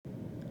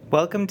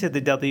Welcome to the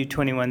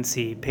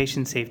W21C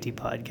Patient Safety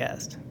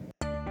Podcast.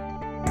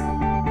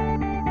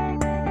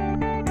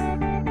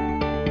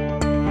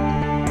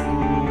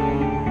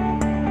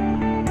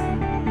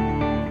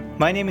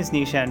 My name is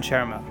Nishan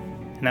Sharma,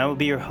 and I will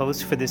be your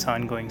host for this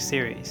ongoing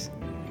series.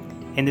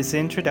 In this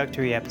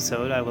introductory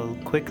episode, I will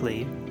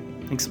quickly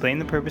explain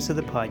the purpose of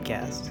the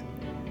podcast,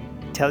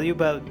 tell you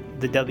about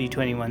the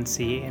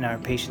W21C and our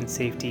Patient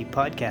Safety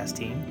Podcast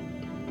team,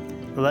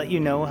 let you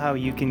know how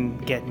you can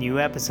get new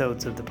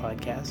episodes of the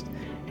podcast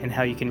and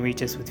how you can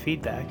reach us with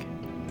feedback,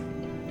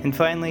 and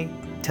finally,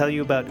 tell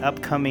you about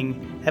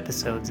upcoming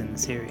episodes in the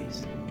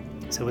series.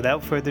 So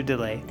without further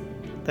delay,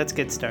 let's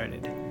get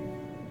started.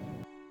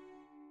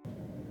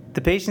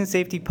 The Patient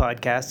Safety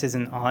Podcast is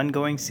an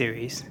ongoing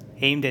series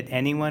aimed at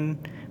anyone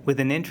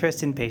with an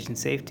interest in patient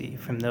safety,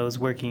 from those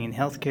working in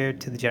healthcare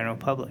to the general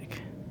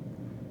public.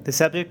 The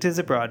subject is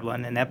a broad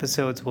one, and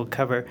episodes will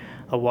cover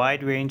a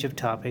wide range of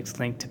topics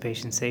linked to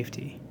patient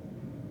safety.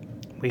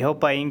 We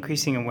hope by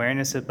increasing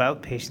awareness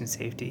about patient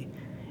safety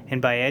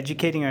and by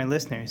educating our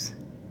listeners,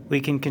 we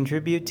can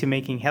contribute to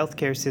making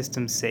healthcare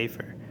systems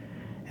safer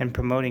and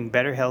promoting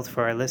better health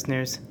for our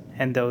listeners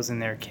and those in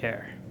their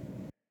care.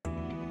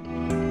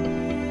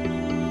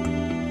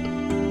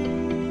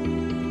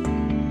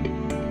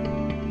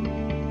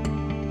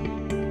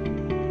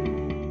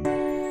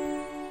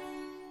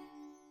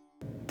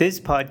 This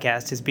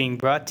podcast is being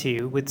brought to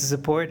you with the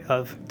support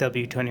of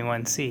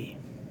W21C.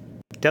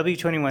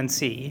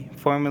 W21C,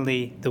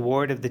 formerly the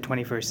Ward of the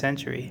 21st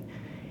Century,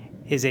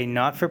 is a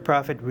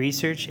not-for-profit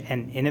research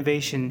and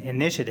innovation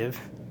initiative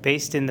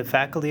based in the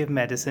Faculty of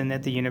Medicine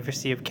at the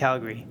University of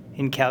Calgary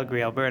in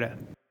Calgary, Alberta.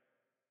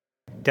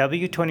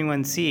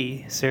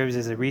 W21C serves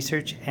as a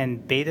research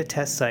and beta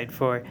test site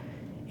for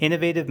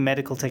innovative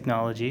medical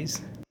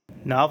technologies,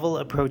 novel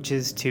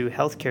approaches to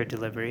healthcare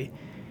delivery,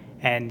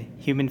 and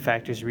human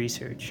factors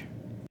research.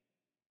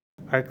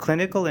 Our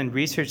clinical and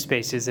research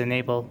spaces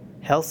enable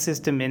health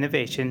system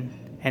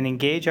innovation and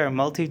engage our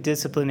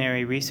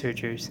multidisciplinary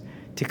researchers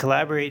to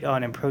collaborate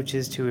on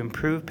approaches to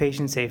improve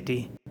patient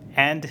safety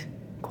and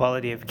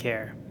quality of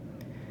care.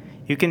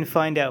 You can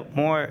find out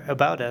more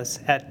about us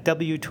at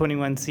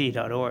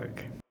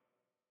w21c.org.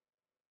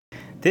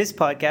 This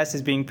podcast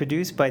is being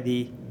produced by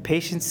the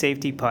Patient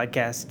Safety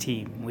Podcast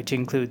team, which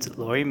includes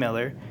Lori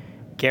Miller,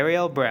 Gary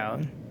L.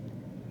 Brown,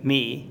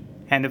 me,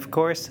 and of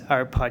course,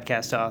 our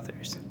podcast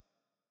authors.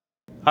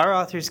 Our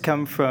authors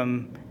come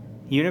from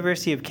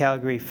University of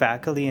Calgary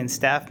faculty and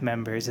staff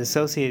members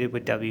associated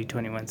with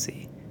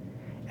W21C,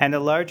 and a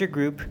larger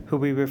group who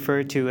we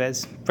refer to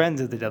as Friends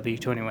of the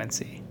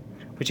W21C,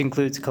 which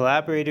includes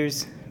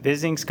collaborators,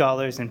 visiting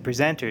scholars, and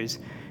presenters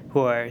who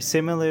are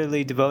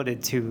similarly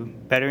devoted to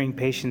bettering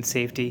patient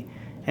safety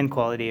and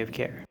quality of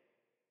care.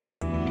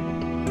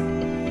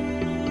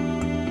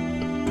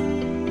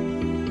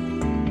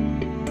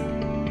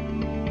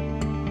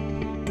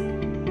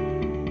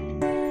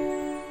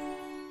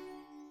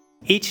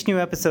 Each new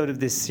episode of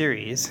this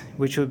series,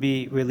 which will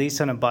be released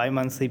on a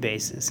bi-monthly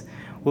basis,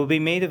 will be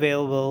made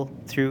available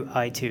through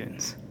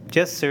iTunes.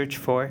 Just search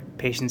for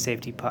Patient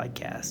Safety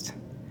Podcast.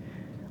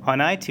 On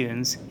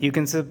iTunes, you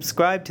can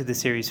subscribe to the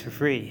series for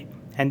free,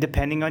 and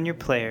depending on your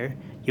player,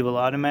 you will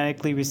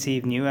automatically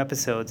receive new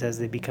episodes as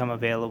they become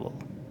available.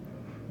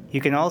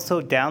 You can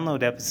also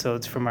download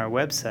episodes from our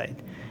website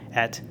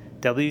at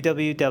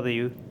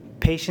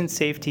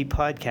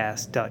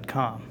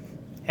www.patientsafetypodcast.com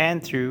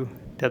and through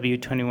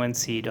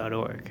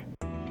w21c.org.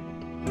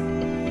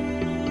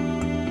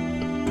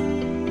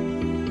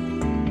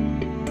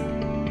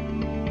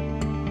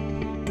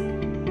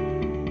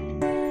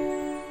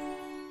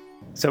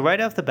 So right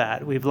off the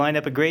bat, we've lined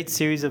up a great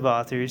series of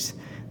authors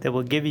that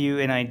will give you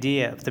an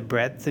idea of the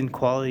breadth and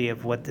quality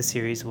of what the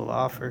series will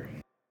offer.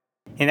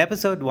 In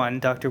episode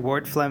 1, Dr.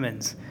 Ward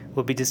Flemons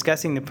will be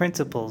discussing the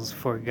principles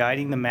for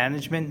guiding the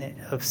management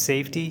of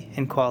safety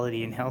and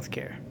quality in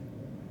healthcare.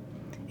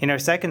 In our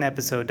second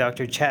episode,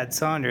 Dr. Chad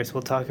Saunders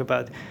will talk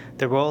about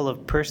the role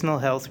of personal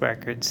health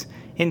records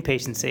in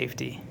patient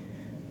safety.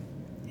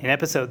 In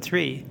episode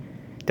 3,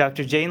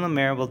 Dr. Jane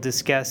Lemaire will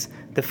discuss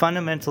the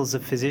fundamentals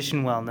of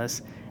physician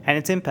wellness and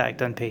its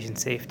impact on patient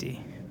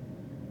safety.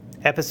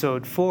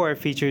 Episode 4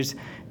 features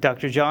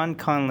Dr. John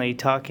Connolly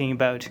talking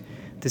about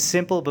the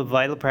simple but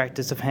vital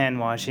practice of hand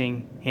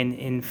washing in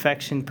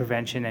infection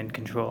prevention and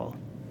control.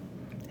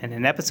 And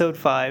in episode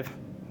 5,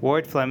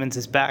 Ward Flemons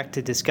is back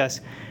to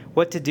discuss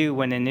what to do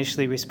when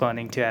initially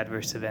responding to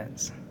adverse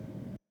events.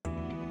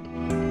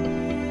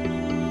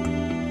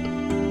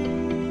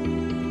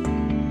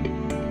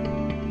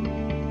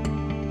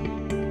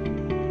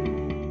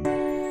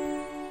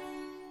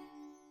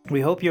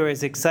 We hope you're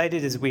as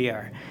excited as we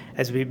are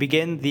as we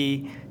begin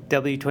the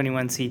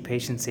W21C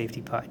Patient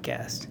Safety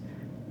Podcast.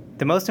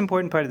 The most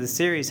important part of the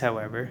series,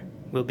 however,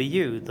 will be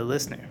you, the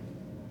listener.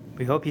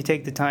 We hope you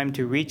take the time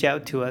to reach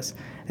out to us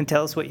and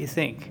tell us what you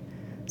think.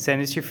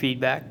 Send us your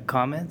feedback,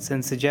 comments,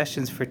 and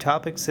suggestions for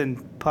topics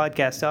and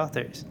podcast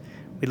authors.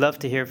 We'd love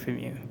to hear from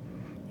you.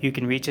 You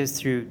can reach us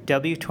through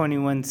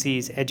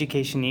W21C's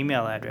education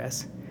email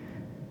address,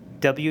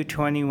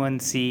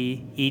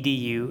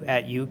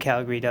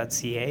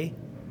 w21cedu@ucalgary.ca,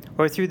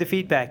 or through the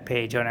feedback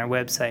page on our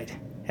website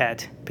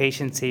at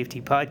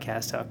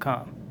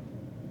patientsafetypodcast.com.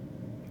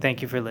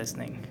 Thank you for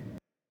listening.